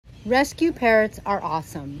Rescue parrots are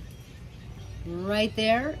awesome. Right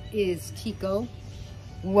there is Tico,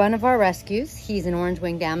 one of our rescues. He's an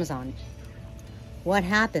orange-winged Amazon. What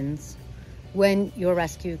happens when your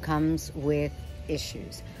rescue comes with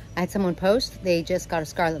issues? I had someone post they just got a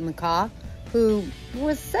scarlet macaw who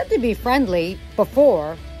was said to be friendly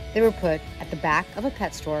before they were put at the back of a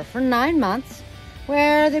pet store for 9 months,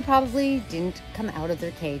 where they probably didn't come out of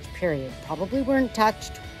their cage, period. Probably weren't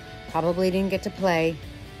touched, probably didn't get to play,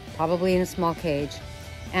 probably in a small cage.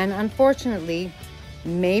 And unfortunately,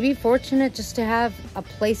 maybe fortunate just to have a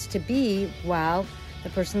place to be while the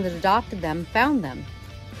person that adopted them found them.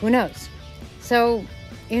 Who knows? So,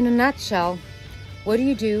 in a nutshell, what do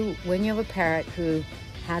you do when you have a parrot who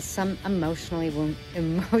has some emotional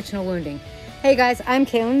wounding? Hey guys, I'm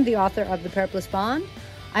Kaylin, the author of The Parrot Bliss Bond.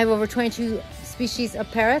 I have over 22 species of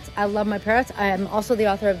parrots. I love my parrots. I am also the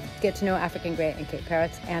author of Get to Know African Grey and Cape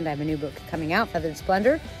Parrots, and I have a new book coming out, Feathered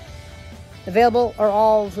Splendor. Available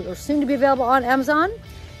or soon to be available on Amazon.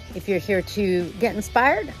 If you're here to get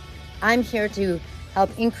inspired, I'm here to help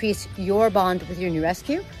increase your bond with your new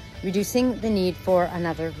rescue, reducing the need for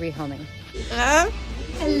another rehoming.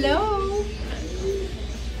 Hello.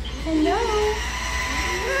 Hello.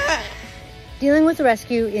 Dealing with a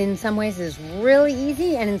rescue in some ways is really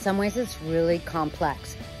easy, and in some ways it's really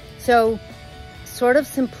complex. So, sort of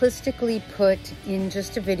simplistically put in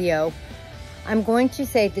just a video, I'm going to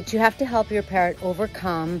say that you have to help your parrot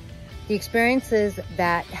overcome the experiences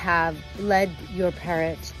that have led your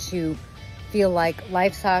parrot to feel like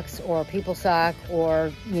life sucks or people suck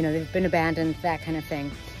or, you know, they've been abandoned, that kind of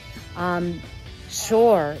thing.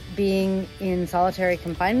 Sure, being in solitary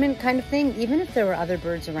confinement kind of thing, even if there were other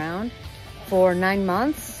birds around, for 9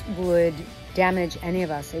 months would damage any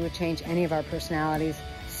of us. It would change any of our personalities.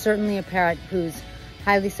 Certainly a parrot who's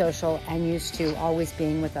highly social and used to always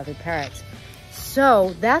being with other parrots.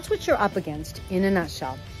 So that's what you're up against in a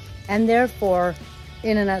nutshell. And therefore,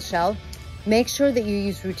 in a nutshell, make sure that you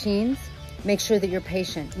use routines, make sure that you're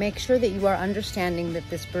patient, make sure that you are understanding that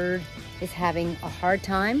this bird is having a hard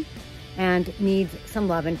time and needs some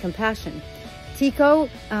love and compassion. Tico,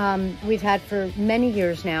 we've had for many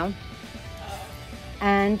years now,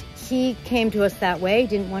 and he came to us that way,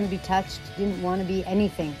 didn't want to be touched, didn't want to be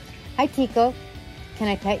anything. Hi Tico, can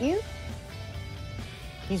I pet you?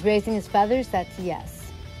 He's raising his feathers, that's a yes.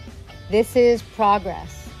 This is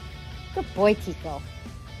progress. Good boy, Tico.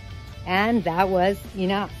 And that was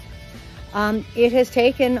enough. It has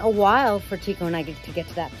taken a while for Tico and I to get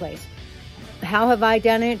to that place. How have I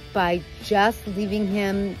done it? By just leaving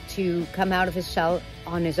him to come out of his shell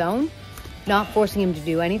on his own, not forcing him to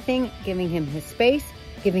do anything, giving him his space,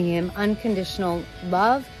 giving him unconditional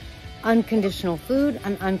love, unconditional food,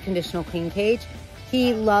 an unconditional clean cage.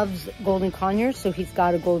 He loves golden conures, so he's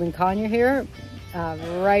got a golden conure here,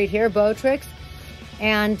 right here, Beatrix.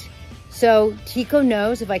 And so Tico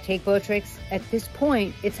knows if I take Beatrix, at this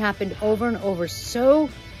point, it's happened over and over so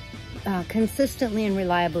consistently and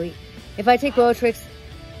reliably. If I take Beatrix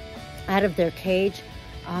out of their cage,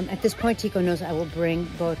 at this point, Tico knows I will bring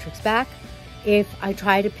Beatrix back. If I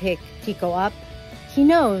try to pick Tico up, he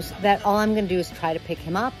knows that all I'm going to do is try to pick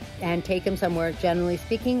him up and take him somewhere, generally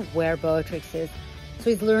speaking, where Beatrix is. So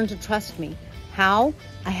he's learned to trust me. How?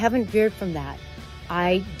 I haven't veered from that.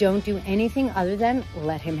 I don't do anything other than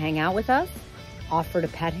let him hang out with us, offer to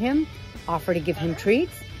pet him, offer to give him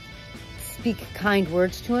treats, speak kind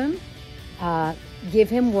words to him, give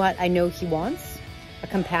him what I know he wants, a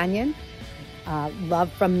companion,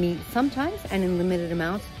 love from me sometimes and in limited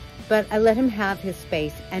amounts, but I let him have his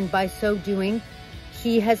space. And by so doing,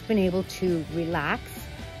 he has been able to relax.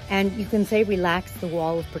 And you can say relax the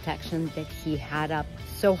wall of protection that he had up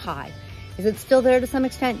so high. Is it still there to some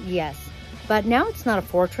extent? Yes. But now it's not a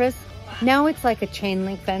fortress. Now it's like a chain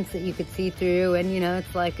link fence that you could see through. And, you know,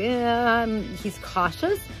 it's like, he's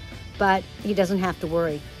cautious, but he doesn't have to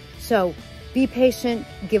worry. So be patient,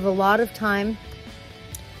 give a lot of time.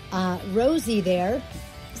 Rosie there,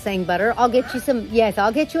 saying butter, I'll get you some, yes,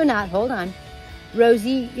 I'll get you a nut, hold on.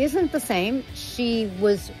 Rosie isn't the same. She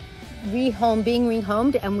was being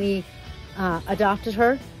rehomed, and we adopted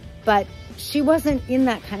her, but she wasn't in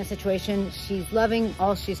that kind of situation. She's loving.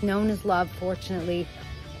 All she's known is love, fortunately.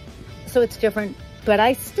 So it's different, but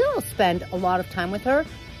I still spend a lot of time with her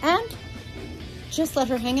and just let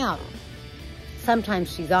her hang out.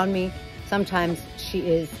 Sometimes she's on me. Sometimes she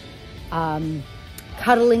is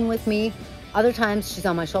cuddling with me. Other times she's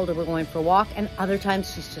on my shoulder, we're going for a walk, and other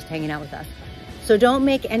times she's just hanging out with us. So don't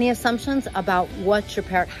make any assumptions about what your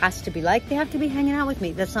parrot has to be like. They have to be hanging out with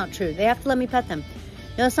me. That's not true. They have to let me pet them.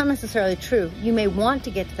 No, that's not necessarily true. You may want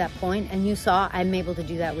to get to that point, and you saw I'm able to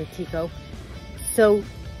do that with Tico. So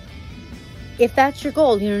if that's your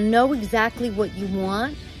goal, know exactly what you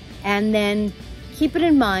want, and then keep it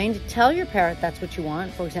in mind. Tell your parrot that's what you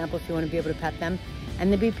want. For example, if you want to be able to pet them,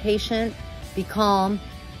 and then be patient, be calm,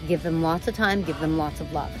 give them lots of time, give them lots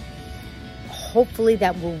of love. Hopefully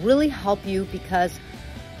that will really help you, because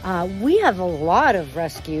we have a lot of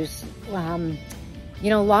rescues.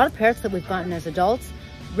 A lot of parrots that we've gotten as adults.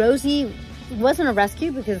 Rosie wasn't a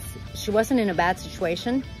rescue because she wasn't in a bad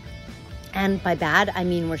situation. And by bad, I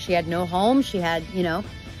mean where she had no home, she had,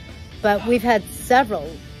 but we've had several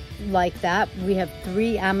like that. We have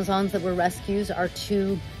 3 Amazons that were rescues. Our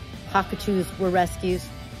 2 cockatoos were rescues.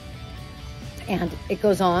 And it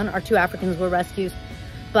goes on. Our 2 Africans were rescues.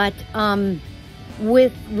 But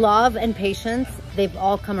with love and patience, they've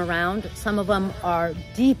all come around. Some of them are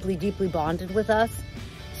deeply, deeply bonded with us.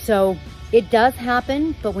 So it does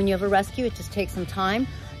happen, but when you have a rescue, it just takes some time.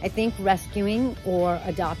 I think rescuing or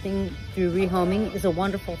adopting through rehoming is a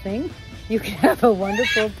wonderful thing. You can have a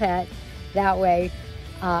wonderful pet that way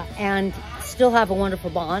and still have a wonderful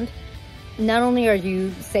bond. Not only are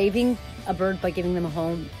you saving a bird by giving them a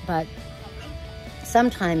home, but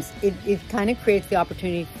sometimes it kind of creates the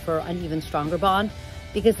opportunity for an even stronger bond,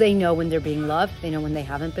 because they know when they're being loved, they know when they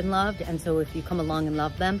haven't been loved. And so if you come along and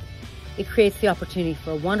love them, it creates the opportunity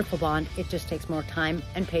for a wonderful bond. It just takes more time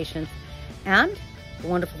and patience. And the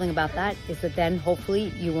wonderful thing about that is that then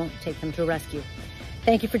hopefully you won't take them to a rescue.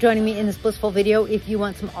 Thank you for joining me in this blissful video. If you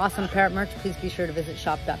want some awesome parrot merch, please be sure to visit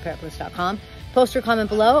shop.parrotbliss.com. Post your comment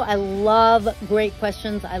below. I love great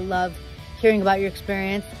questions. I love hearing about your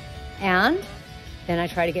experience. And then I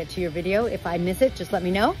try to get to your video. If I miss it, just let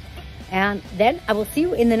me know. And then I will see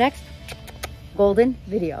you in the next golden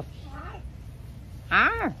video.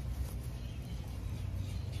 Ah.